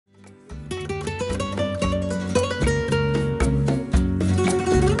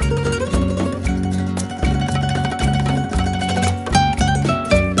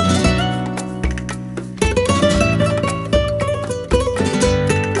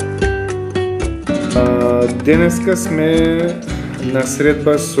Денеска сме на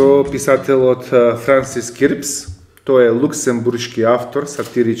средба со писателот Франсис Кирпс. Тој е луксембуршки автор,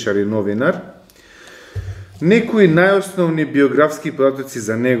 сатиричар и новинар. Некои најосновни биографски податоци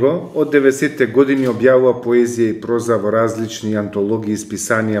за него: од 90-те години објавува поезија и проза во различни антологии и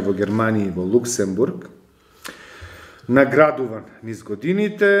списанија во Германија и во Луксембург. Наградуван низ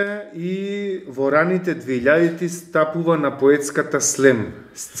годините и во раните 2000-ти стапува на поетската слем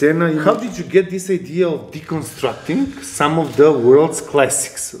сцена. How did you get this idea of deconstructing some of the world's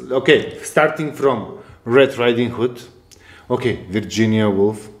classics? Okay, starting from Red Riding Hood, okay, Virginia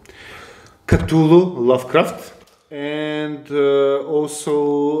Woolf, Cthulhu, Lovecraft, and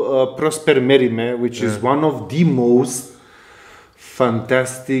also Prosper Mérimée, which is one of the most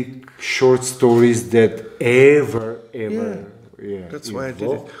fantastic short stories that ever. That's why I did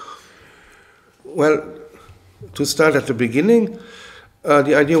it. Well, to start at the beginning,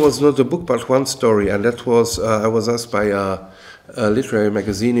 the idea was not a book but one story, and that was I was asked by a literary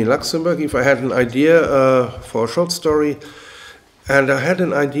magazine in Luxembourg if I had an idea for a short story, and I had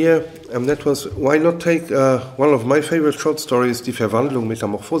an idea, and that was why not take one of my favorite short stories, Die Verwandlung,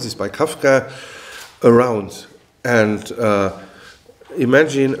 Metamorphosis by Kafka, around and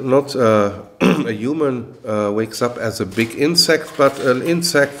imagine not a human wakes up as a big insect, but an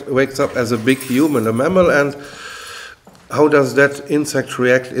insect wakes up as a big human, a mammal, and how does that insect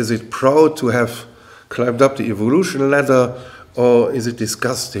react? Is it proud to have climbed up the evolution ladder, or is it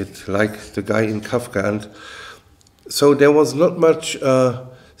disgusted, like the guy in Kafka? And so there was not much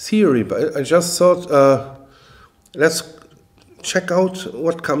theory, but I just thought, let's check out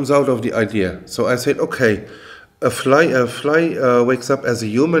what comes out of the idea. So I said, okay, a fly wakes up as a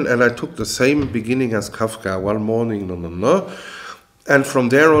human, and I took the same beginning as Kafka. One morning, and from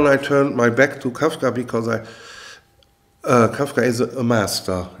there on I turned my back to Kafka because Kafka is a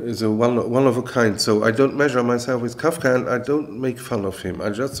master, is a one of a kind. So I don't measure myself with Kafka, and I don't make fun of him.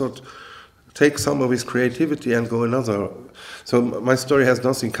 I just thought, take some of his creativity and go another. So my story has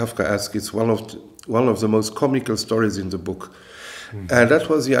nothing Kafkaesque. It's one of the most comical stories in the book. And that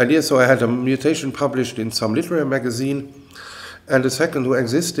was the idea. So I had a mutation published in some literary magazine, and the second who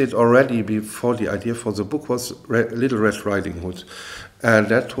existed already before the idea for the book was Little Red Riding Hood. And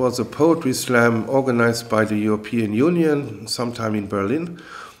that was a poetry slam organized by the European Union sometime in Berlin.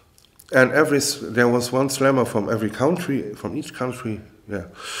 And there was one slammer from every country, from each country, yeah.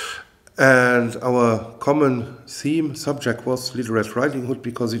 And our common theme subject was Little Red Riding Hood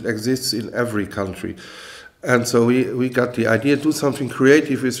because it exists in every country. And so we got the idea, do something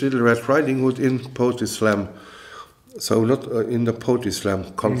creative with Little Red Riding Hood in poetry slam. So not in the poetry slam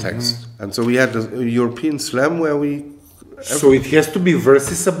context. And so we had a European slam where we... So it has to be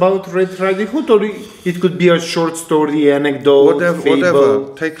verses about Red Riding Hood, or it could be a short story, anecdote,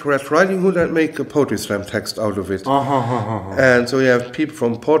 whatever. Take Red Riding Hood and make a poetry slam text out of it. And so we have people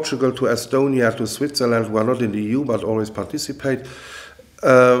from Portugal to Estonia to Switzerland who are not in the EU but always participate.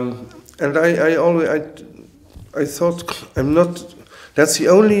 And I thought I'm not. That's the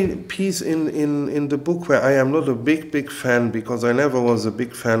only piece in the book where I am not a big fan, because I never was a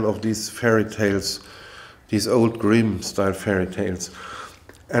big fan of these fairy tales, these old Grimm style fairy tales.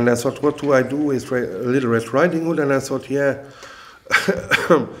 And I thought, what do I do with Little Red Riding Hood? And I thought, yeah,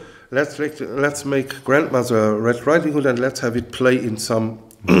 let's make Grandmother Red Riding Hood and let's have it play in some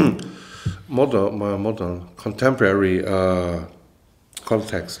modern, contemporary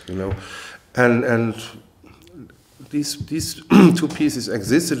context, and these two pieces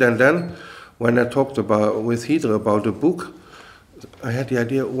existed. And then when I talked with Hidre about the book, I had the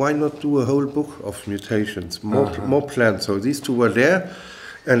idea, why not do a whole book of mutations, more planned. So these two were there,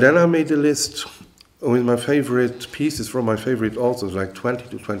 and then I made a list with my favorite pieces from my favorite authors, like 20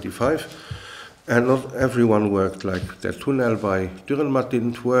 to 25, and not everyone worked. Like Der Tunnel by Dürrenmatt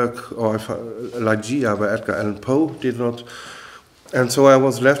didn't work, or Ligeia by Edgar Allan Poe did not. And so I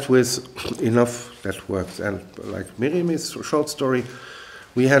was left with enough that worked. And like Miriam's short story,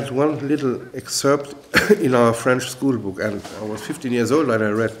 we had one little excerpt in our French school book, and I was 15 years old and I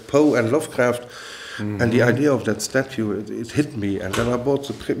read Poe and Lovecraft, and the idea of that statue, it hit me. And then I bought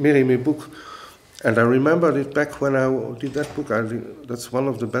the Miriam book, and I remembered it back when I did that book. That's one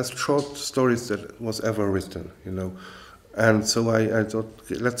of the best short stories that was ever written, And so I thought,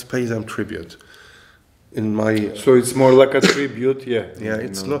 let's pay them tribute. So it's more like a tribute, yeah. Yeah,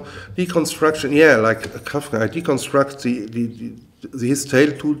 it's not deconstruction. Yeah, like Kafka, I deconstruct his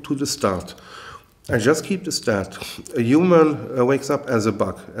tale to the start. I just keep the start. A human wakes up as a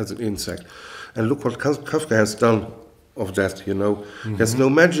bug, as an insect, and look what Kafka has done of that. There's no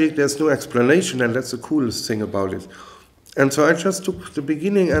magic, there's no explanation, and that's the coolest thing about it. And so I just took the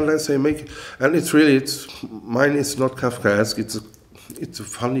beginning and I say and mine is not Kafkaesque. It's a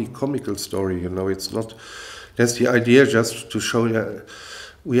funny comical story, It's not. That's the idea, just to show you.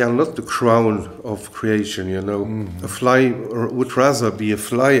 We are not the crown of creation, A fly would rather be a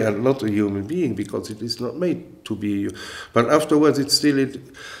fly and not a human being because it is not made to be. But afterwards, it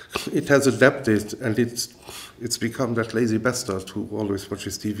has adapted and it's become that lazy bastard who always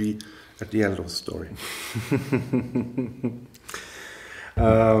watches TV at the end of the story.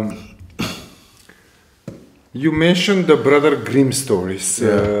 You mentioned the Brother Grimm stories.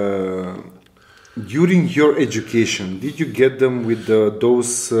 Yeah. During your education, did you get them with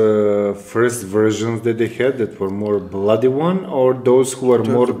those first versions that they had that were more bloody one, or those who are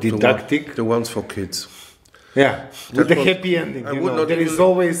more didactic? The ones for kids. Yeah, with the happy ending. I would not even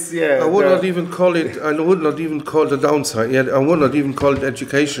call it. I would not even call the downside. Yeah, I would not even call it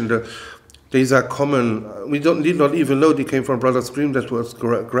education. These are common. We did not even know they came from Brothers Grimm. That was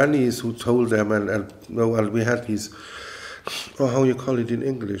grannies who told them, and we had these. How you call it in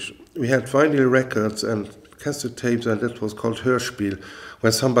English? We had vinyl records and cassette tapes, and that was called Hörspiel,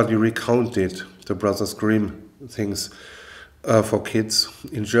 where somebody recounted the Brothers Grimm things for kids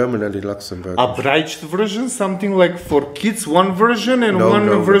in German and in Luxembourg. Abridged version, something like for kids, one version and one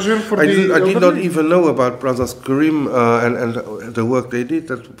version for I did not even know about Brothers Grimm and the work they did.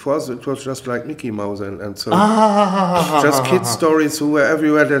 That for us, it was just like Mickey Mouse and so just kids stories who were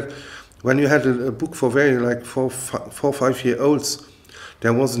everywhere. When you had a book for very 4-5-year-olds,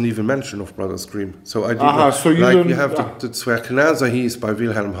 there wasn't even mention of Brothers Grimm. So I did not, so you have the Zwergknaser, he is by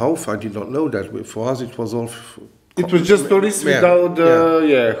Wilhelm Hauff. I did not know that. For us, it was all. It was just stories without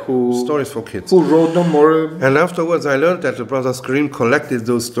stories for kids. Who wrote them more? And afterwards, I learned that the Brothers Grimm collected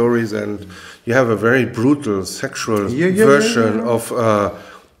those stories, and you have a very brutal sexual version of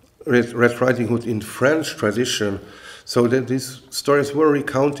Red Riding Hood in French tradition. So that these stories were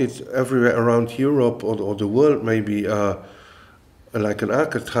recounted everywhere around Europe or the world, maybe like an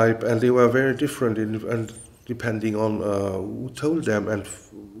archetype, and they were very different and depending on who told them and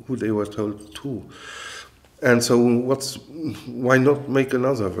who they were told to. And so, why not make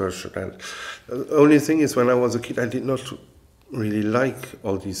another version? And the only thing is, when I was a kid, I did not really like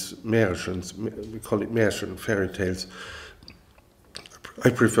all these Märchens. We call it Märchen, fairy tales. I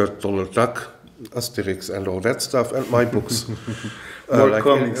preferred Donald Duck, Asterix and all that stuff, and my books. More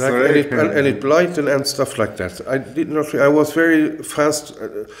comics, right? Enid Blyton and stuff like that. I was very fast.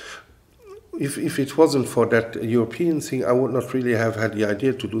 If it wasn't for that European thing, I would not really have had the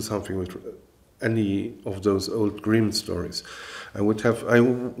idea to do something with any of those old Grimm stories. I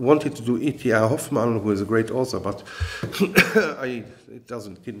wanted to do E.T.R. Hoffmann, who is a great author, but it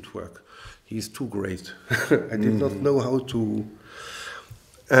didn't work. He's too great. I did not know how to.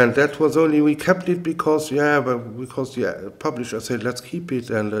 And that was we kept it because the publisher said, let's keep it,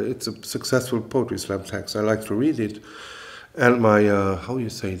 and it's a successful poetry slam text. I like to read it. And my,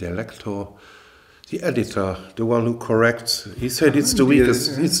 the lector, the editor, the one who corrects, he said it's the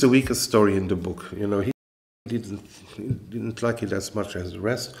weakest story in the book. He didn't like it as much as the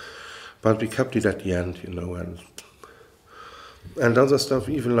rest, but we kept it at the end, and other stuff,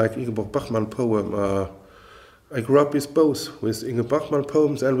 even like Ingeborg Bachmann poem, I grew up with both, with Inge Bachmann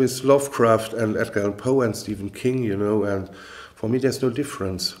poems and with Lovecraft and Edgar Allan Poe and Stephen King, and for me there's no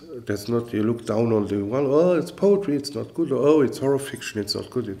difference. There's not, you look down on the one, oh, it's poetry, it's not good, or oh, it's horror fiction, it's not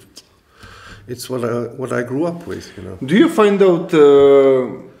good. It's what I grew up with, Do you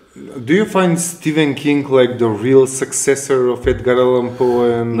find Stephen King like the real successor of Edgar Allan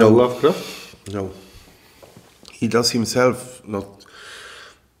Poe and Lovecraft? No. He does himself not.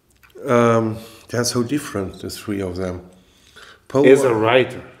 They're so different, the three of them. Poe, as a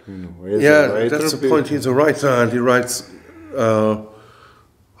writer, that's the point. He's a writer, and he writes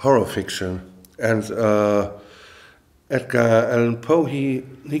horror fiction. And Edgar Allan Poe, he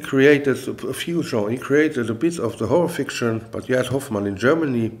created a few genres. He created a bit of the horror fiction, but he had Hoffmann in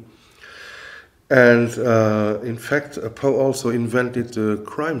Germany. And in fact, Poe also invented the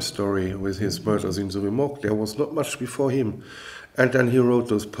crime story with his Murders in the Rue Morgue. There was not much before him. And then he wrote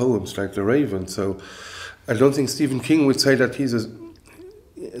those poems like The Raven. So I don't think Stephen King would say that he's a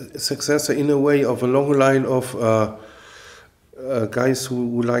successor in a way of a long line of guys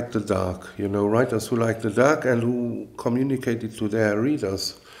who like the dark, writers who like the dark and who communicated to their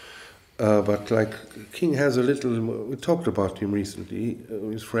readers. But like King has a little, we talked about him recently,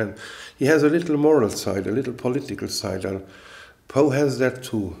 his friend, he has a little moral side, a little political side. And Poe has that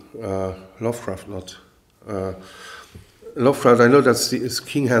too, Lovecraft not. Lovecraft, I know that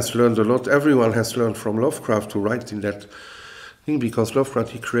King has learned a lot. Everyone has learned from Lovecraft to write in that thing, because Lovecraft,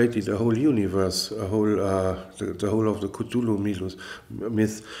 he created a whole universe, the whole of the Cthulhu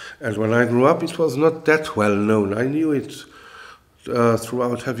myth. And when I grew up, it was not that well known. I knew it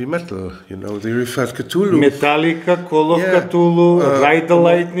throughout heavy metal, they referred Cthulhu. Metallica, Call of Cthulhu, Ride the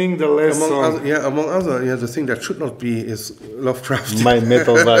Lightning, the last song. Among other, the thing that should not be is Lovecraft. My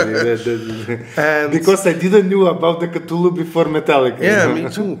metal body. Because I didn't know about the Cthulhu before Metallica. Yeah, me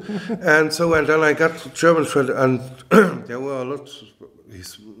too. And then I got German, and there were a lot.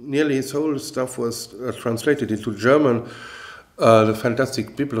 Nearly his whole stuff was translated into German. The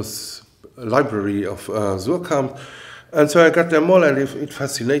fantastic Biblos library of Surkamp. And so I got them all, and it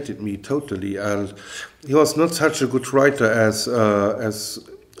fascinated me totally. And he was not such a good writer as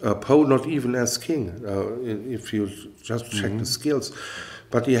Poe, not even as King, if you just check the skills.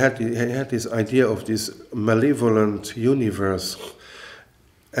 But he had this idea of this malevolent universe,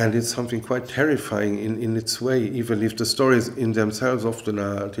 and it's something quite terrifying in its way, even if the stories in themselves often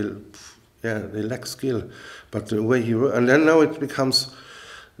are they lack skill. But the way he wrote, and then now it becomes,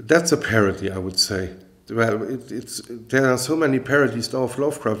 that's a parody, I would say. Well, there are so many parodies now of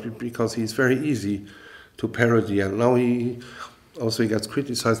Lovecraft because he's very easy to parody, and now he gets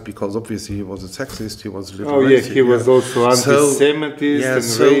criticized because obviously he was a sexist, he was a little racist. He was also anti-Semitist and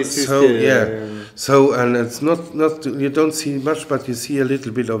racist. So, and it's not you don't see much, but you see a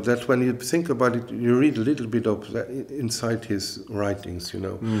little bit of that. When you think about it, you read a little bit of that inside his writings,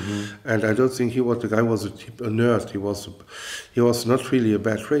 And I don't think the guy was a nerd. He was not really a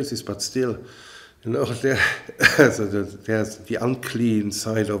bad racist, but still. There's the unclean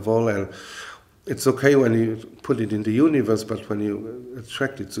side of all, and it's okay when you put it in the universe, but when you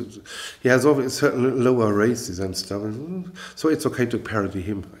attract it to, he has always certain lower races and stuff, so it's okay to parody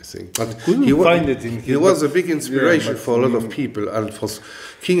him, I think. But he was a big inspiration for a lot of people, and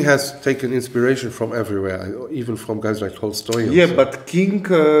King has taken inspiration from everywhere, even from guys like Tolstoy. But King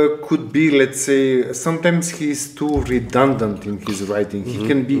could be, let's say, sometimes he's too redundant in his writing. He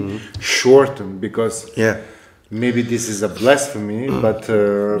can be shortened because maybe this is a blasphemy, but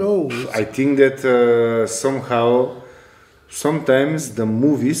no. I think that sometimes the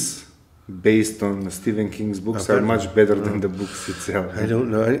movies based on Stephen King's books are much better than the books itself. I don't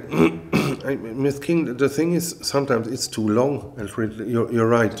know. With King, the thing is, sometimes it's too long, and you're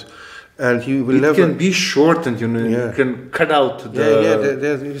right. And you will never... It can be shortened, you can cut out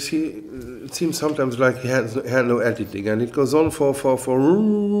the... You see, it seems sometimes like he had no editing, and it goes on for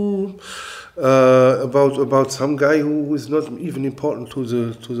about some guy who is not even important to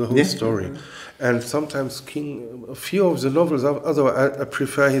the whole story. And sometimes King, a few of the novels, otherwise I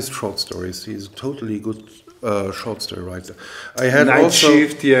prefer his short stories. He's a totally good short story writer. I had Night also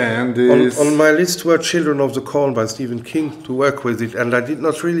Shift, and on my list were Children of the Corn by Stephen King to work with it, and I did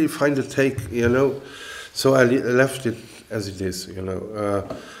not really find a take, so I left it as it is,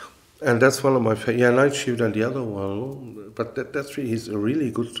 and that's one of my favorite. Night Shift and the other one, but that's really, he's a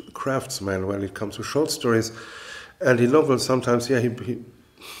really good craftsman when it comes to short stories, and in novels sometimes,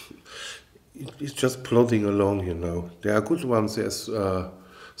 he's just plodding along, There are good ones. There's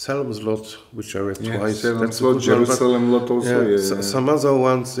Salem's Lot, which I read twice. Salem's Lot, Jerusalem Lot also. Some other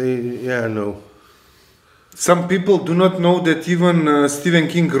ones, no. Some people do not know that even Stephen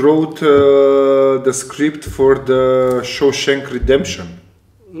King wrote the script for the Shawshank Redemption.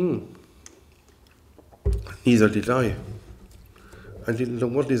 Neither did I. I didn't know.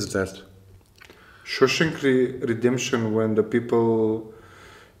 What is that? Shawshank Redemption, when the people...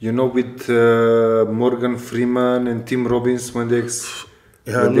 with Morgan Freeman and Tim Robbins when they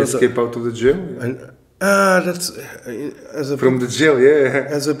escape out of the jail. That's from the jail.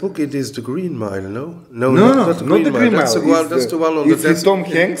 As a book, it is The Green Mile. No, not the Green Mile. That's the one on the Tom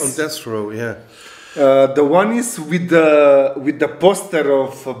Hanks on death row. Yeah. The one is with the poster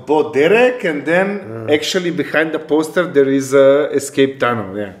of Bo Derek, and then actually behind the poster there is a escape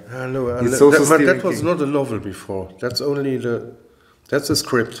tunnel. But that was not a novel before. That's only That's a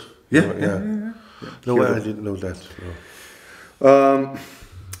script. No, I didn't know that. No.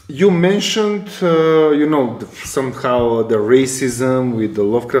 You mentioned, somehow the racism with the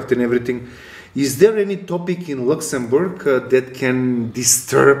Lovecraft and everything. Is there any topic in Luxembourg that can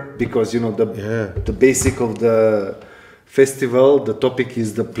disturb? Because the basic of the festival, the topic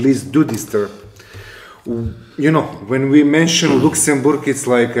is the please do disturb. When we mention Luxembourg, it's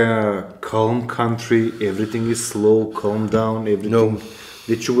like a calm country. Everything is slow, calm down, everything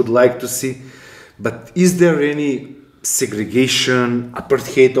that you would like to see. But is there any segregation,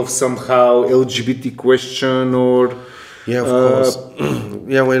 apartheid of somehow, LGBT question, or of course,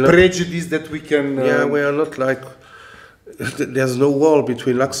 we're not, prejudice that we can? We are not like. There's no wall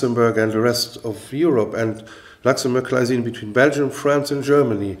between Luxembourg and the rest of Europe, and Luxembourg lies in between Belgium, France, and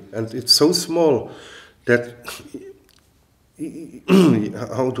Germany, and it's so small that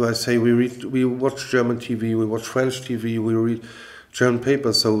how do I say? We watch German TV, we watch French TV, we read German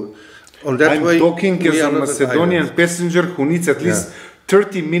papers. So on that I'm way, talking as a Macedonian passenger who needs at least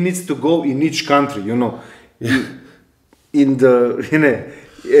 30 minutes to go in each country. You know,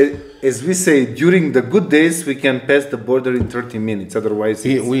 as we say, during the good days, we can pass the border in 30 minutes. Otherwise,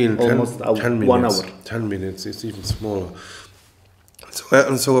 it's almost 10 minutes, 1 hour. 10 minutes, it's even smaller.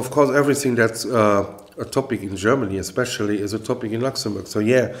 So of course, everything that's a topic in Germany, especially, is a topic in Luxembourg. So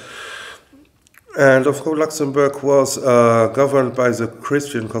yeah. And of course, Luxembourg was governed by the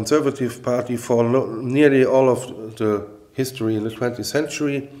Christian Conservative Party for nearly all of the history in the 20th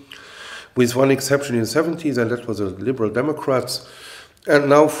century, with one exception in the 70s, and that was the Liberal Democrats. And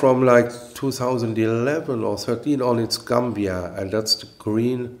now from like 2011 or 13 on, it's Gambia, and that's the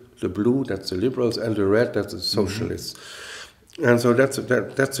green, the blue, that's the Liberals, and the red, that's the Socialists. And so that's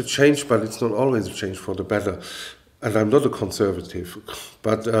a change, but it's not always a change for the better. And I'm not a conservative,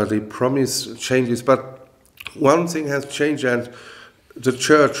 but they promise changes. But one thing has changed, and the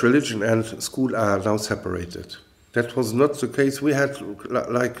church, religion, and school are now separated. That was not the case. We had,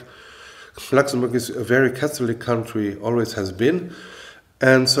 like, Luxembourg is a very Catholic country, always has been.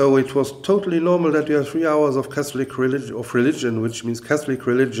 And so it was totally normal that you have 3 hours of Catholic religion, which means Catholic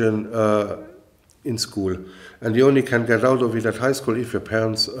religion in school. And you only can get out of it at high school if your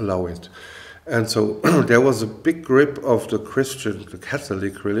parents allow it. And so there was a big grip of the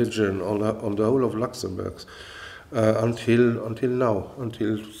Catholic religion on the whole of Luxembourg until now,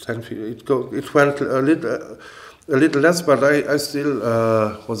 until 10. It went a little less, but I still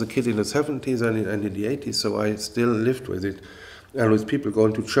was a kid in the 70s and in the 80s, so I still lived with it. And with people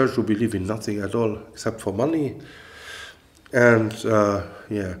going to church who believe in nothing at all except for money. And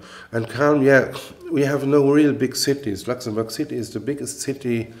and calm, we have no real big cities. Luxembourg City is the biggest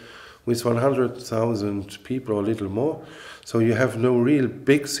city with 100,000 people or a little more. So you have no real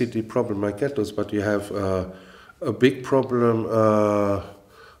big city problem like ghettos, but you have a big problem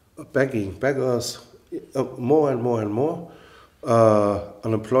beggars, more and more and more.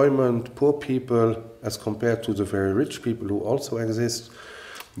 Unemployment, poor people, as compared to the very rich people who also exist.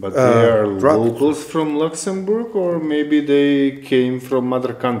 But they are locals from Luxembourg, or maybe they came from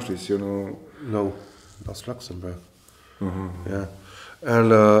other countries, you know? No, that's Luxembourg. Yeah,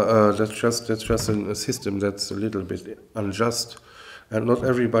 and that's just a system that's a little bit unjust, and not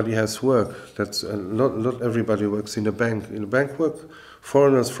everybody has work. That's not everybody works in a bank. In a bank work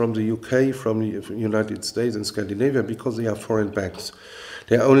foreigners from the UK, from the United States and Scandinavia, because they are foreign banks.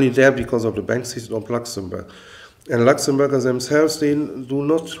 They are only there because of the bank system of Luxembourg. And Luxembourgers themselves, they do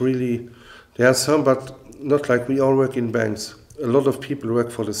not really, there are some, but not like we all work in banks. A lot of people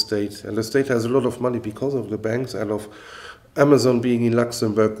work for the state, and the state has a lot of money because of the banks and of Amazon being in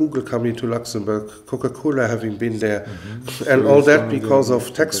Luxembourg, Google coming to Luxembourg, Coca-Cola having been there, and all that because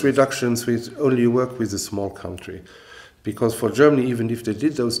of tax reductions which only work with a small country. Because for Germany, even if they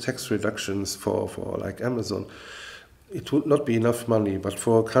did those tax reductions for like Amazon, it would not be enough money. But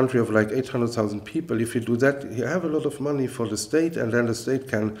for a country of like 800,000 people, if you do that, you have a lot of money for the state, and then the state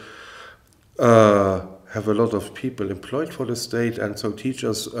can have a lot of people employed for the state, and so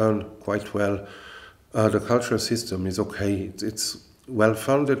teachers earn quite well. The cultural system is okay. It's well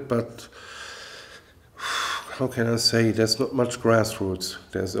funded, but how can I say? There's not much grassroots.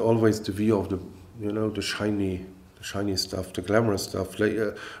 There's always the view of the shiny stuff, the glamorous stuff.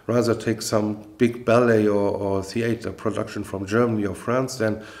 They rather take some big ballet or theater production from Germany or France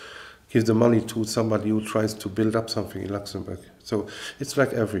than give the money to somebody who tries to build up something in Luxembourg. So it's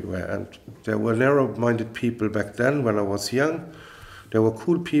like everywhere. And there were narrow-minded people back then when I was young. There were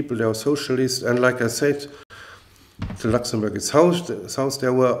cool people, there were socialists, and like I said, the Luxembourg is south,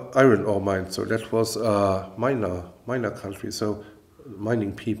 there were iron ore mines, so that was miner country, so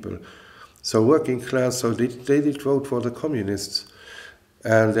mining people. So working class, so they did vote for the communists.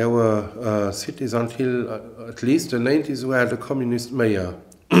 And there were cities until at least the 90s where the communist mayor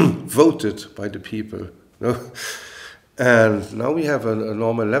voted by the people. And now we have a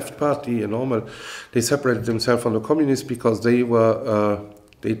normal left party, they separated themselves from the communists because they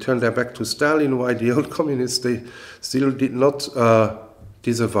turned their back to Stalin, while the old communists, they still did not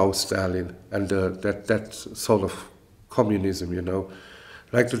disavow Stalin and that sort of communism,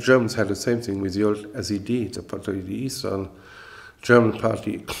 Like the Germans had the same thing with the old SED, the Eastern German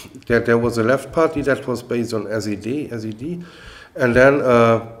party. There was a left party that was based on SED, and then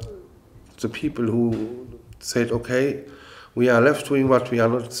the people who said, okay, we are left-wing, but we are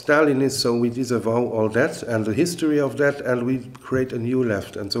not Stalinists, so we disavow all that and the history of that, and we create a new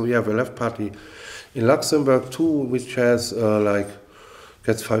left. And so we have a left party In Luxembourg too, which has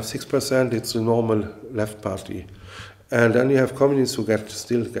gets 5-6%, it's the normal left party. And then you have communists who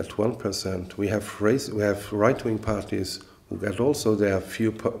still get 1%. We have right-wing parties who get also their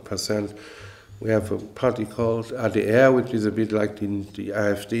few percent. We have a party called ADR, which is a bit like the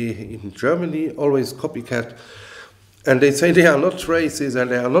AfD in Germany, always copycat. And they say they are not racist and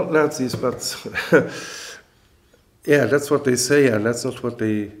they are not Nazis, but yeah, that's what they say, and that's not what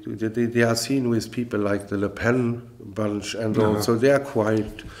they do. They are seen with people like the Le Pen bunch and all, so they are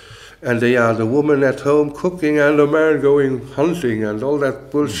quiet. And they are the woman at home cooking and the man going hunting and all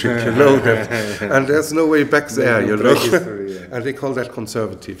that bullshit, you know. And there's no way back there, you know. And they call that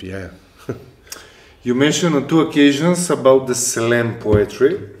conservative, yeah. You mentioned on 2 occasions about the slam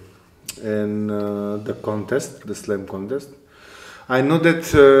poetry and the slam contest. I know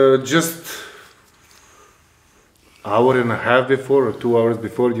that just hour and a half before or 2 hours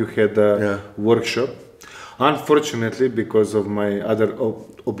before you had a workshop. Unfortunately, because of my other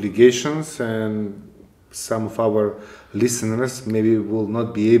obligations and some of our listeners maybe were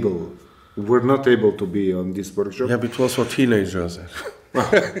not able to be on this workshop. Yeah, but it was for teenagers.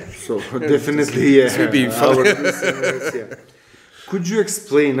 So definitely, our listeners, yeah. Could you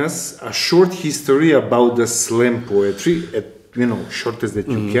explain us a short history about the slam poetry, shortest that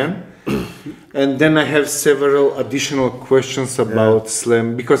you can? And then I have several additional questions about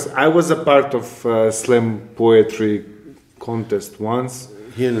slam, because I was a part of slam poetry contest once.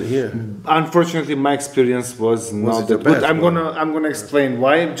 Here. Unfortunately, my experience was not that good. I'm gonna explain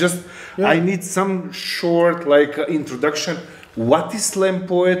why. I need some short introduction. What is slam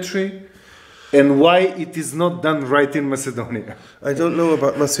poetry, and why it is not done right in Macedonia? I don't know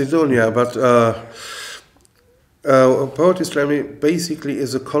about Macedonia, but poetry slam basically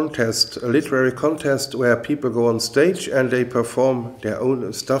is a literary contest where people go on stage and they perform their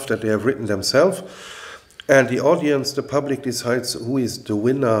own stuff that they have written themselves, and the audience, the public, decides who is the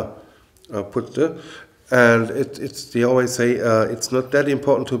winner. And they always say it's not that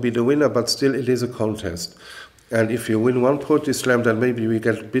important to be the winner, but still it is a contest. And if you win one poetry slam, then maybe we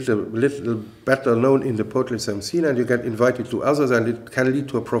get a little better known in the poetry slam scene, and you get invited to others, and it can lead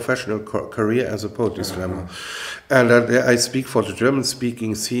to a professional career as a poetry slammer. And I speak for the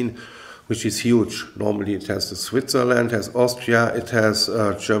German-speaking scene, which is huge. Normally it has Switzerland, it has Austria, it has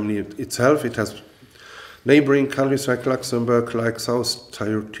Germany itself, it has neighboring countries like Luxembourg, like South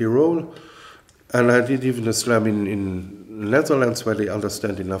Tyrol. And I did even a slam in Netherlands, where they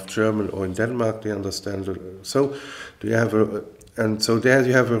understand enough German, or in Denmark they understand. So you have there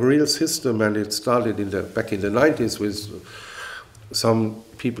you have a real system, and it started back in the 90s with some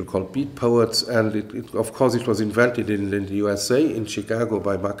people called beat poets, and of course it was invented in the USA, in Chicago,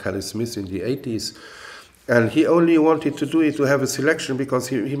 by Mark Haley Smith in the 80s. And he only wanted to do it to have a selection, because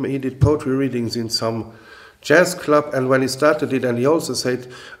he did poetry readings in some jazz club, and when he started it, and he also said,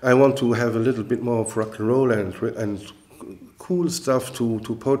 I want to have a little bit more of rock and roll and cool stuff to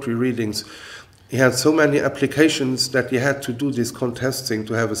poetry readings. He had so many applications that he had to do this contest thing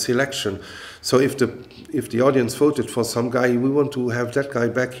to have a selection. So if the audience voted for some guy, we want to have that guy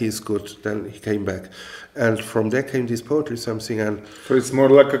back, he's good, then he came back. And from there came this poetry something. And so it's more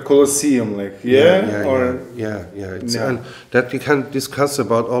like a Colosseum, and that we can discuss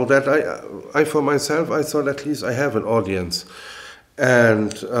about all that. I for myself, I thought at least I have an audience.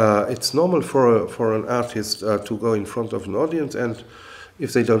 And it's normal for an artist to go in front of an audience, and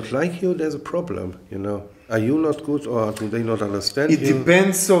if they don't like you, there's a problem, Are you not good, or do they not understand you? It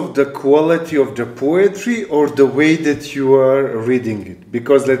depends on the quality of the poetry or the way that you are reading it.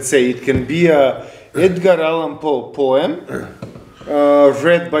 Because let's say it can be a Edgar Allan Poe poem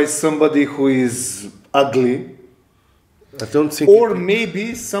read by somebody who is ugly. I don't think. Or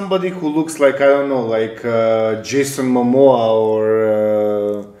maybe somebody who looks like, Jason Momoa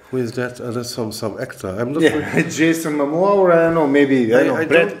or... who is that? That's some actor. I'm not. Yeah, Jason Momoa, or I don't know, maybe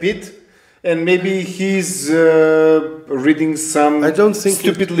Brad Pitt, and maybe he's reading some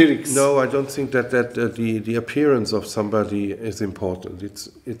stupid lyrics. No, I don't think that the appearance of somebody is important.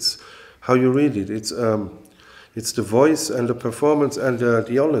 It's how you read it. It's the voice and the performance and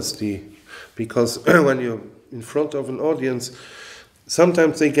the honesty, because when you're in front of an audience,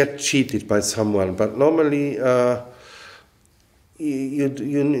 sometimes they get cheated by someone, but normally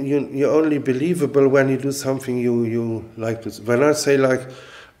you're only believable when you do something you like to. When I say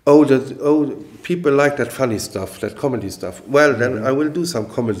people like that funny stuff, that comedy stuff, well, then I will do some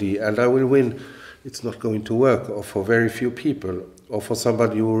comedy and I will win. It's not going to work, or for very few people, or for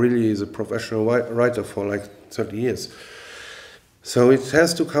somebody who really is a professional writer for 30 years. So it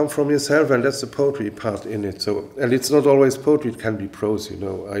has to come from yourself, and that's the poetry part in it. So, and it's not always poetry; it can be prose.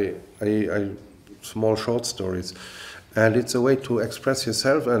 I small short stories, and it's a way to express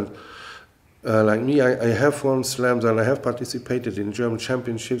yourself. And like me, I have won slams and I have participated in German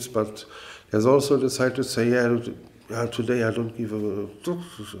championships, but there's also the side to say, today I don't give a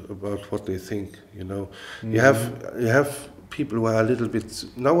about what they think. You know, you have people who are a little bit.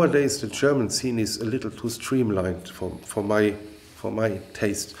 Nowadays, the German scene is a little too streamlined for my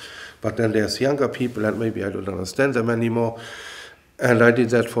taste. But then there's younger people, and maybe I don't understand them anymore. And I did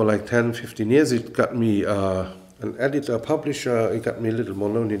that for like 10, 15 years. It got me an editor, publisher. It got me a little more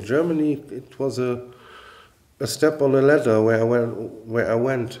known in Germany. It was a step on a ladder where I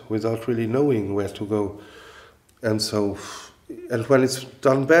went without really knowing where to go. And so, and when it's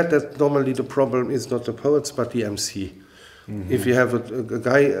done bad, that normally the problem is not the poets but the MC. Mm-hmm. If you have a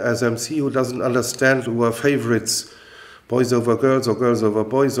guy as MC who doesn't understand who are favorites, boys over girls or girls over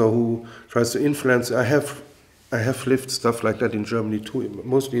boys, or who tries to influence, I have lived stuff like that in Germany too,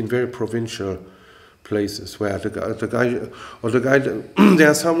 mostly in very provincial places where the guy there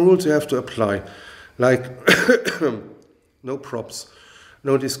are some rules you have to apply, like no props,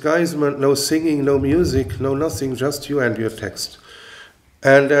 no disguisement, no singing, no music, no nothing, just you and your text.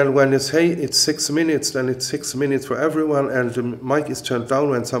 And then when you say it's 6 minutes, then it's 6 minutes for everyone, and the mic is turned down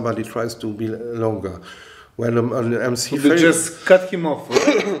when somebody tries to be longer. When an MC you just cut him off.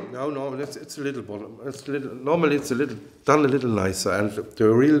 Right? No, it's a little more. Normally it's done a little nicer, and the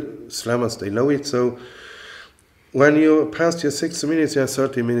real slammers, they know it. So when you pass your 6 minutes, you have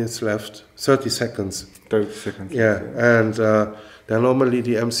 30 minutes left, 30 seconds. 30 seconds. Yeah, and they're normally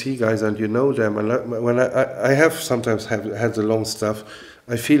the MC guys, and you know them. And when I have sometimes had the long stuff,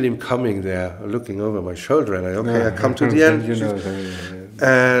 I feel him coming there, looking over my shoulder, and I come to the end. You know,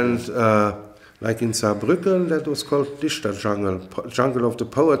 and like in Saarbrücken, that was called Dichter Jungle of the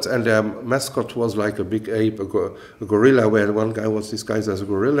Poets, and their mascot was like a big ape, a gorilla, where one guy was disguised as a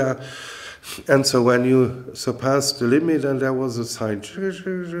gorilla. And so when you surpassed the limit, and there was a sign,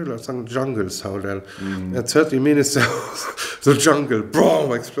 some jungle sound, and at 30 minutes the jungle,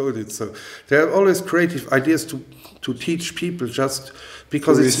 boom, exploded. So there are always creative ideas to teach people, just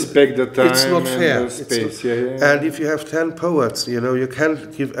because respect the time, it's not fair. And the space. And if you have 10 poets, you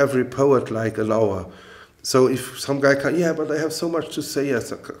can't give every poet like an hour. So if some guy can, but I have so much to say,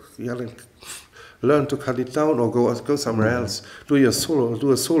 yes, learn to cut it down, or go somewhere else. Do a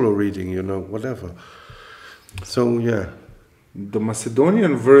solo reading, whatever. So the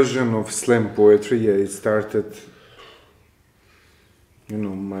Macedonian version of slam poetry, it started.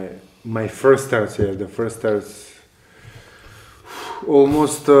 My first starts here. The first starts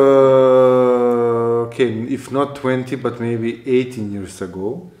almost if not 20, but maybe 18 years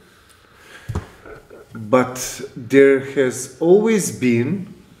ago. But there has always been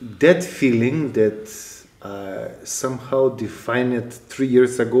that feeling that somehow defined it 3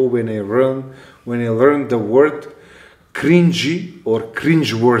 years ago when I learned the word cringy or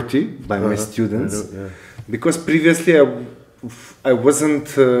cringeworthy by my students, because previously I wasn't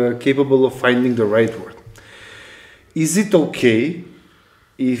capable of finding the right word. Is it okay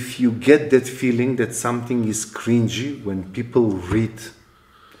if you get that feeling that something is cringy when people read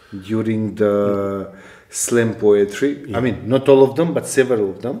during the slam poetry? I mean, not all of them, but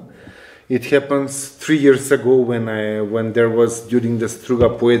several of them. It happens 3 years ago when there was during the Struga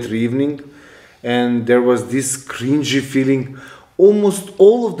poetry evening, and there was this cringy feeling. Almost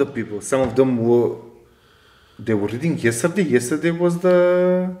all of the people, some of them were reading yesterday. Yesterday was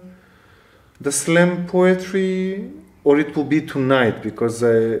the slam poetry, or it will be tonight, because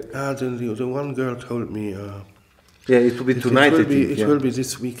the one girl told me. It will be tonight. It will be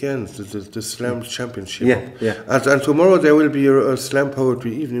this weekend, the slam championship. And tomorrow there will be a slam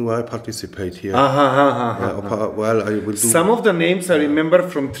poetry evening where I participate here. Well, I will do. Some of the names I remember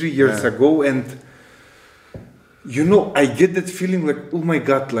from 3 years ago, and I get that feeling like, oh my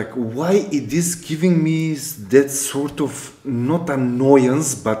God, like why it is giving me that sort of not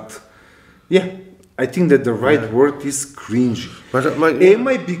annoyance, but I think that the right word is cringy. But am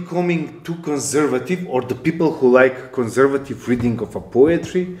I becoming too conservative, or the people who like conservative reading of a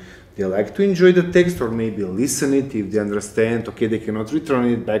poetry, they like to enjoy the text or maybe listen it if they understand, they cannot return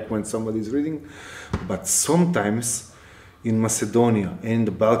it back when somebody is reading. But sometimes in Macedonia and in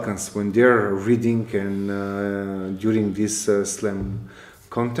the Balkans, when they're reading and during this slam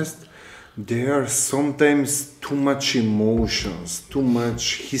contest, there are sometimes too much emotions, too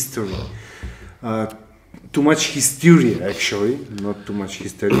much history. Too much hysteria, actually, not too much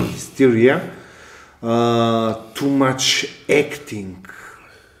hysteria, too much acting,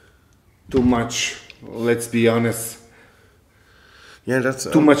 too much, let's be honest, that's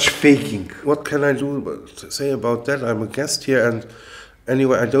too much faking. What can I say about that? I'm a guest here,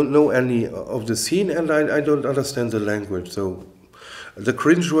 anyway, I don't know any of the scene, and I don't understand the language. So the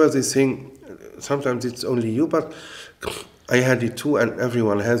cringeworthy thing, sometimes it's only you, but I had it too, and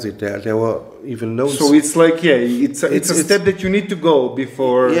everyone has it there. There were even notes. So it's like, it's a step that you need to go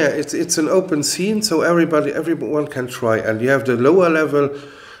before. Yeah, it's an open scene, so everyone can try. And you have the lower level,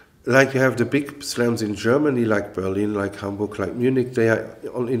 like you have the big slams in Germany, like Berlin, like Hamburg, like Munich. They are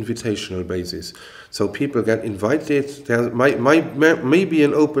on invitational basis, so people get invited. There might be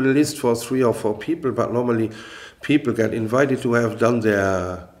an open list for 3 or 4 people, but normally people get invited who have done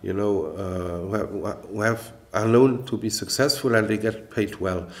their, who are known to be successful, and they get paid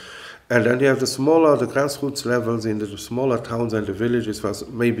well. And then you have the grassroots levels in the smaller towns and the villages, where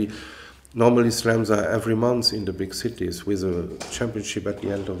maybe normally slams are every month in the big cities with a championship at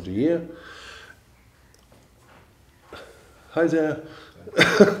the end of the year. Hi there.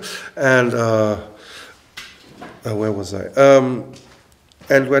 And where was I?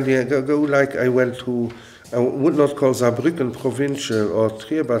 And when you go like I went to, I would not call Saarbrücken provincial or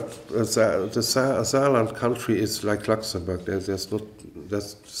Trier, but the Saarland country is like Luxembourg. There's the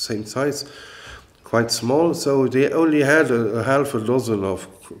same size, quite small. So they only had a half a dozen of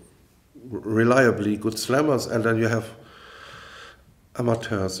reliably good slammers, and then you have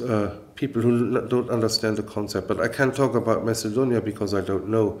amateurs, people who don't understand the concept. But I can't talk about Macedonia because I don't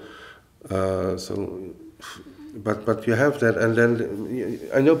know. But you have that, and then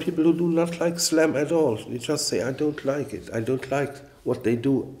I know people who do not like slam at all. They just say, I don't like it. I don't like what they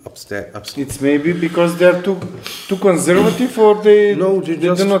do upstairs. It's maybe because they're too conservative, or they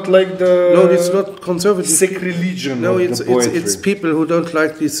do not like the. No, it's not conservative. Sacrilegion. No, of the poetry. it's people who don't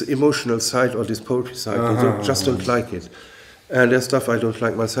like this emotional side or this poetry side. They just don't like it. And there's stuff I don't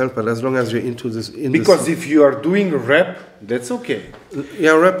like myself, but as long as you're into this... Because if you are doing rap, that's okay.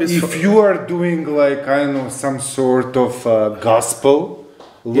 Yeah, rap is... If you are doing, like, I don't know, some sort of gospel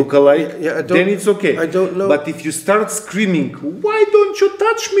lookalike, then it's okay. I don't know. But if you start screaming, why don't you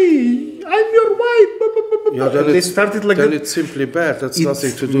touch me? I'm your wife. Yeah, then it's simply bad. That's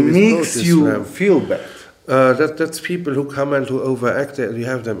nothing to do with poetry. It makes you feel bad. That's people who come and who overact it. You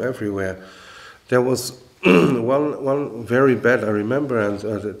have them everywhere. There was... one very bad, I remember, and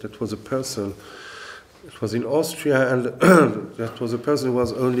that was a person. It was in Austria, and that was a person who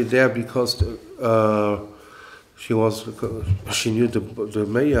was only there because she knew the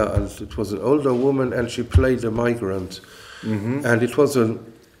mayor, and it was an older woman, and she played a migrant. Mm-hmm. And it was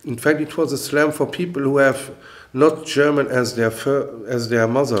in fact, it was a slam for people who have not German as their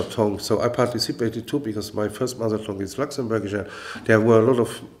mother tongue. So I participated too, because my first mother tongue is Luxembourgish. There were a lot of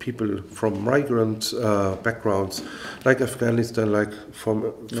people from migrant backgrounds, like Afghanistan, like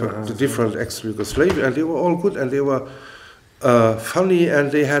from the different ex-Yugoslavia, and they were all good, and they were funny,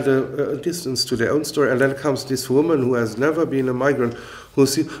 and they had a distance to their own story. And then comes this woman who has never been a migrant, who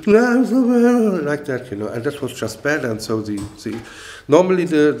says, like that, and that was just bad. And so normally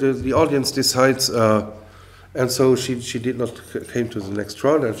the audience decides, and so she did not came to the next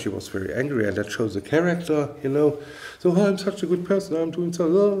round, and she was very angry, and that shows the character, So I'm such a good person, I'm doing so,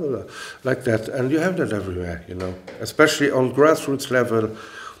 like that. And you have that everywhere, especially on grassroots level.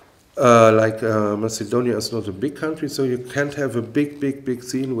 Like Macedonia is not a big country, so you can't have a big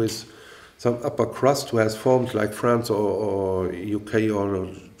scene with some upper crust who has formed like France or UK or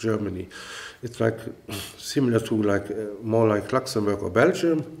Germany. It's like similar to more like Luxembourg or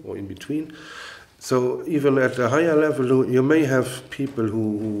Belgium or in between. So even at a higher level, you may have people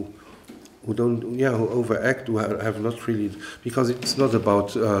who who overact, who have not really, because it's not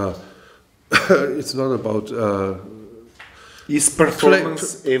about Is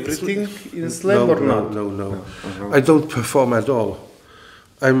performance everything in slam or not? No. I don't perform at all.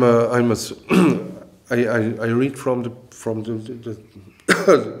 I read from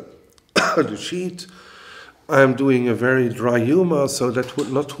the sheet. I am doing a very dry humor, so that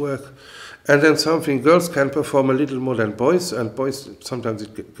would not work. And then girls can perform a little more than boys, and boys sometimes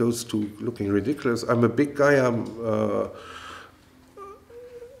it goes to looking ridiculous. I'm a big guy.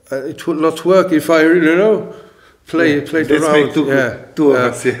 It would not work if I play around.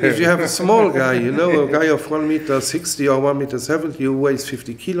 If you have a small guy, a guy of 1.60 m or 1.70 m who weighs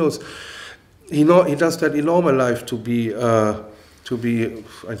 50 kilos, he does that in normal life to be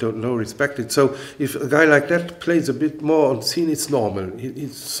I don't know, respected. So if a guy like that plays a bit more on scene, it's normal.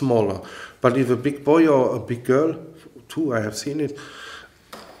 He's smaller. But if a big boy or a big girl, too, I have seen it,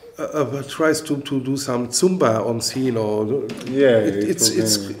 tries to do some Zumba on scene, or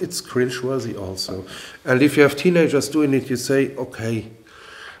it's cringe-worthy also. And if you have teenagers doing it, you say, okay.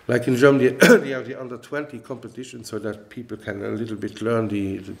 Like in Germany, they have the under-20 competition, so that people can a little bit learn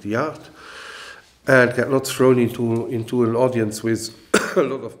the art and get not thrown into an audience with a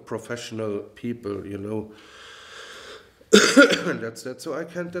lot of professional people, you know. That's that. So I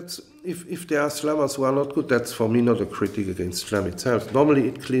can't. That's if there are slammers who are not good. That's for me not a critique against slam itself. Normally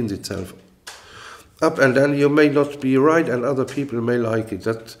it cleans itself up, and then you may not be right, and other people may like it.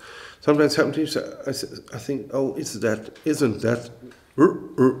 That sometimes happens. I think, oh, isn't that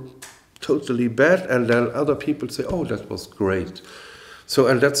totally bad? And then other people say, oh, that was great. So,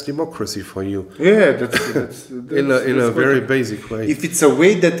 and that's democracy for you. Yeah, that's in a very basic way. If it's a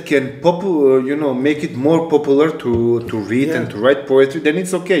way that can make it more popular to read and to write poetry, then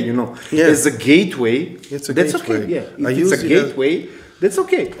it's okay, you know. Yeah. As a gateway, it's a that's gateway. Okay. Yeah, if it's a gateway, that's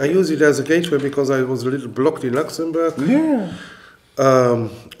okay. I use it as a gateway because I was a little blocked in Luxembourg. Yeah.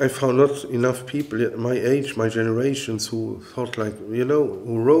 I found not enough people my age, my generations, who thought like, you know,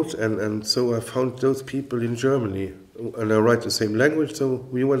 who wrote, and so I found those people in Germany. And I write the same language, so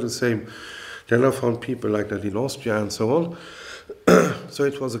we were the same. Then I found people like that in Austria and so on. So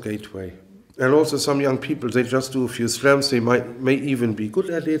it was a gateway. And also some young people, they just do a few slams, they may even be good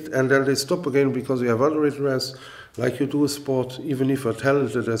at it, and then they stop again because you have other interests, like you do a sport. Even if you're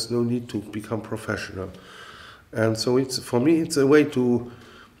talented, there's no need to become professional. And so for me, it's a way to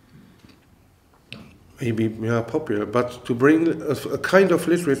maybe popular, but to bring a kind of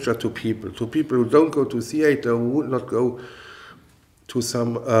literature to people who don't go to theater, who would not go to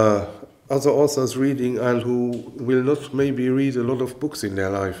some other authors reading, and who will not maybe read a lot of books in their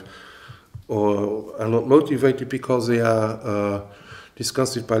life, or are not motivated because they are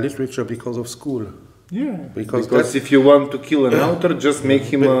disgusted by literature because of school. Yeah, because if you want to kill an author, just make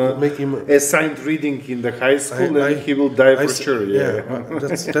him assigned reading in the high school, and he will die for sure. Yeah,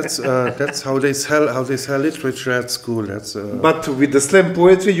 that's how they sell literature at school. That's but with the slam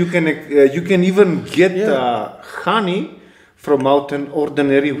poetry, you can even get honey from out an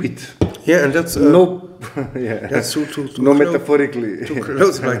ordinary wheat. Yeah, and that's that's too metaphorically too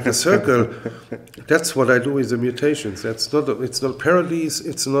close like the circle. That's what I do with the mutations. It's not parodies.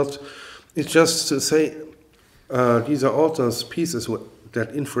 It's just to say these are authors' pieces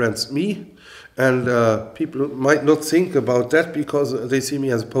that influenced me, and people might not think about that because they see me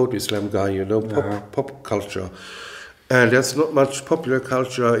as a poetry slam guy, you know, pop culture. And there's not much popular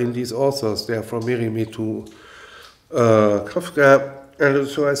culture in these authors. They are from Mirimi to Kafka. And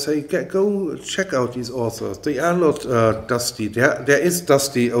so I say, go check out these authors. They are not dusty. There is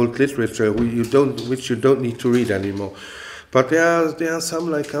dusty old literature which you don't need to read anymore. But there are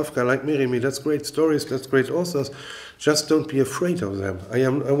some like Kafka, like Mirimi. That's great stories. That's great authors. Just don't be afraid of them. I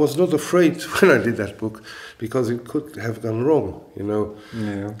was not afraid when I did that book because it could have gone wrong, you know.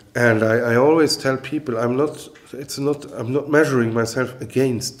 Yeah. And I always tell people I'm not measuring myself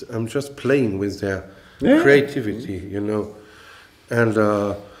against. I'm just playing with their creativity, you know. And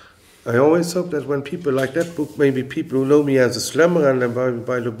I always hope that when people like that book, maybe people who know me as a slammer and then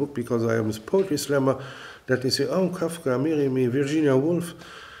buy the book because I am a poetry slammer, that they say, oh, Kafka, Mirimi, Virginia Woolf,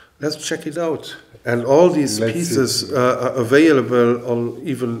 let's check it out. And all these pieces are available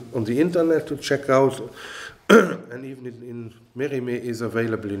even on the internet to check out. And even in Mirimi is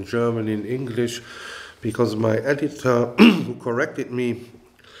available in German, in English, because my editor who corrected me,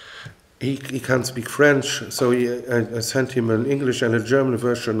 he can't speak French, so I sent him an English and a German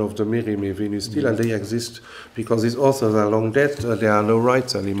version of the Mirimi Venus Stil, and they exist because these authors are long dead. There are no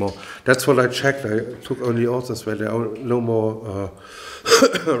rights anymore. That's what I checked. I took only authors where there are no more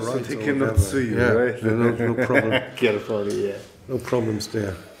rights. So they cannot sue you, right? No problem. Carefully, yeah. No problems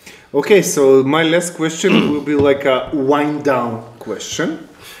there. Okay, so my last question will be like a wind-down question.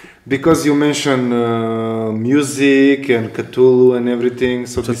 Because you mentioned music and Cthulhu and everything,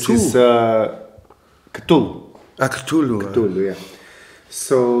 so this is Cthulhu. Cthulhu, yeah.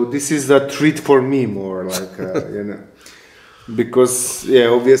 So this is a treat for me, more like you know, because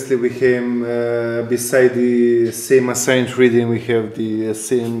obviously we came beside the same assigned reading, we have the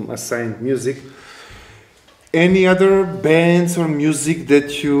same assigned music. Any other bands or music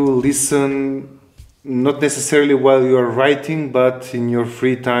that you listen? Not necessarily while you are writing, but in your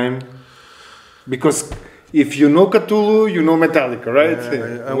free time. Because if you know Cthulhu, you know Metallica, right?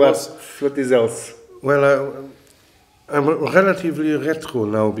 What is else? Well, I'm relatively retro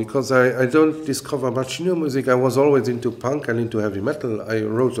now because I don't discover much new music. I was always into punk and into heavy metal. I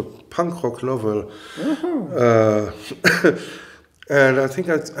wrote a punk rock novel. And I think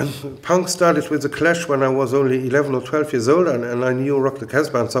punk started with The Clash when I was only 11 or 12 years old, and I knew Rock the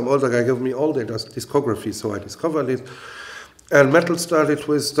Casbah, and some older guy gave me all the discography, so I discovered it. And metal started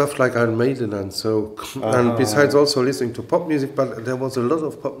with stuff like Iron Maiden, and so, and besides also listening to pop music, but there was a lot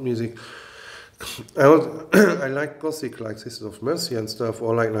of pop music. I like gothic, like Sisters of Mercy and stuff,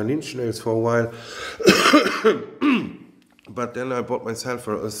 or like Nine Inch Nails for a while. But then I bought myself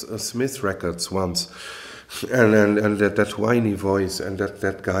a Smith records once, and that whiny voice and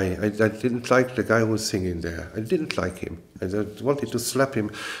that guy. I didn't like the guy who was singing there. I didn't like him. I wanted to slap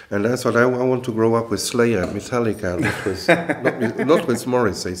him, and I thought I want to grow up with Slayer and Metallica, not with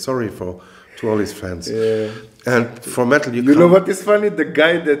Morrissey. Sorry to all his fans. Yeah. And for metal, you know what is funny? The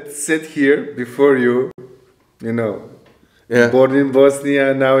guy that sat here before you, born in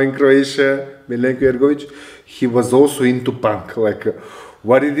Bosnia, now in Croatia, Milenko Jergović, he was also into punk. Like,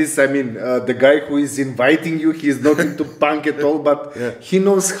 what it is, I mean, the guy who is inviting you, he is not into punk at all, but he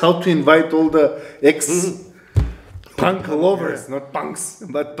knows how to invite all the punk lovers, not punks,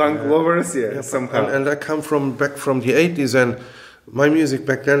 but punk lovers, somehow. And I come back from the 80s, and my music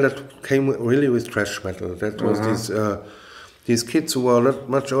back then that came really with thrash metal. That was these kids who were not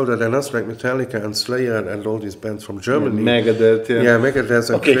much older than us, like Metallica and Slayer and all these bands from Germany. Megadeth, Megadeth.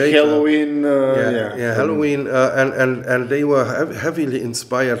 And Halloween. Halloween, and they were heavily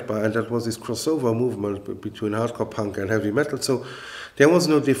inspired by, and that was this crossover movement between hardcore punk and heavy metal. So there was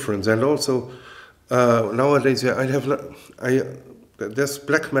no difference. And also nowadays, there's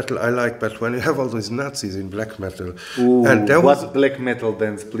black metal I like, but when you have all these Nazis in black metal, and there was black metal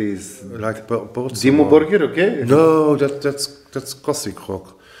bands, please? Like both. Dimmu Borgir, okay? No, that's Gothic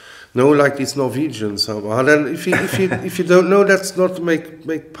rock. No, like these Norwegians. And if you don't know, that's not to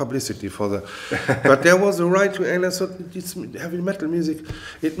make publicity for them. But there was a right wing, and I thought it's heavy metal music.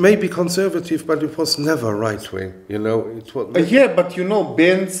 It may be conservative, but it was never right wing. It was. But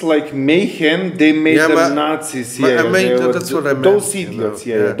bands like Mayhem, they made them Nazis. That's what I meant. Those idiots,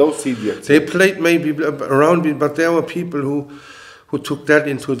 those idiots. They played maybe around it, but there were people who took that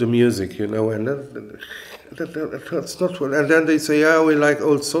into the music, and that's not what. And then they say, we like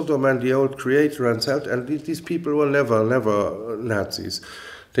old Sodom and the old Creator and so. And these people were never Nazis.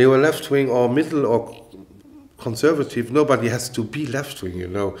 They were left wing or middle or conservative. Nobody has to be left wing,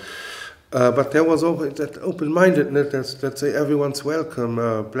 But there was always that open-mindedness that say everyone's welcome,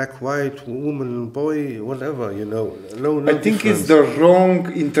 black, white, woman, boy, whatever, No I think it's the wrong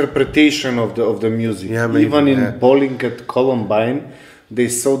interpretation of the music. Yeah, maybe, even in bowling at Columbine, they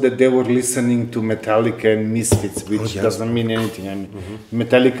saw that they were listening to Metallica and Misfits, which doesn't mean anything. I mean,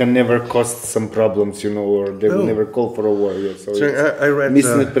 Metallica never caused some problems, or they will never call for a war. So I read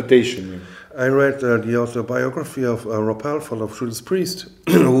misinterpretation. I read the autobiography of Rob Halford of Judas Priest,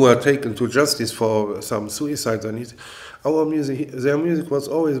 who were taken to justice for some suicides, and their music was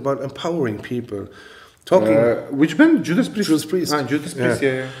always about empowering people. Which band? Judas Priest. Judas Priest. Judas Priest.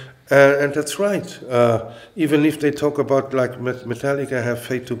 Yeah. And that's right. Even if they talk about like Metallica have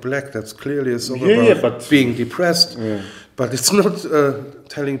Fade to Black, that's clearly a song about being depressed. Yeah. But it's not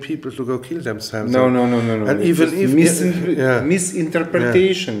telling people to go kill themselves. No. And even if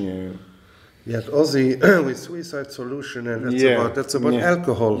misinterpretation. Yet Ozzy with Suicide Solution, and that's about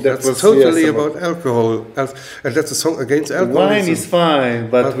alcohol. That's totally about alcohol, and that's a song against alcohol. Wine is fine,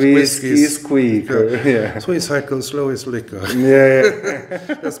 but whiskey is quick. Suicide goes slow as liquor.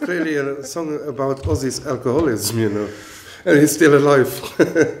 That's clearly a song about Ozzy's alcoholism, and he's still alive.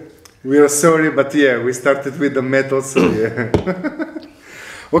 We are sorry, but we started with the metal, so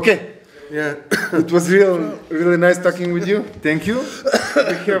Okay. Yeah, it was really nice talking with you. Thank you.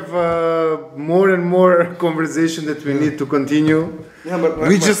 We have more and more conversation that we need to continue. But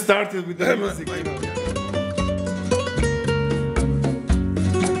we just started with the music.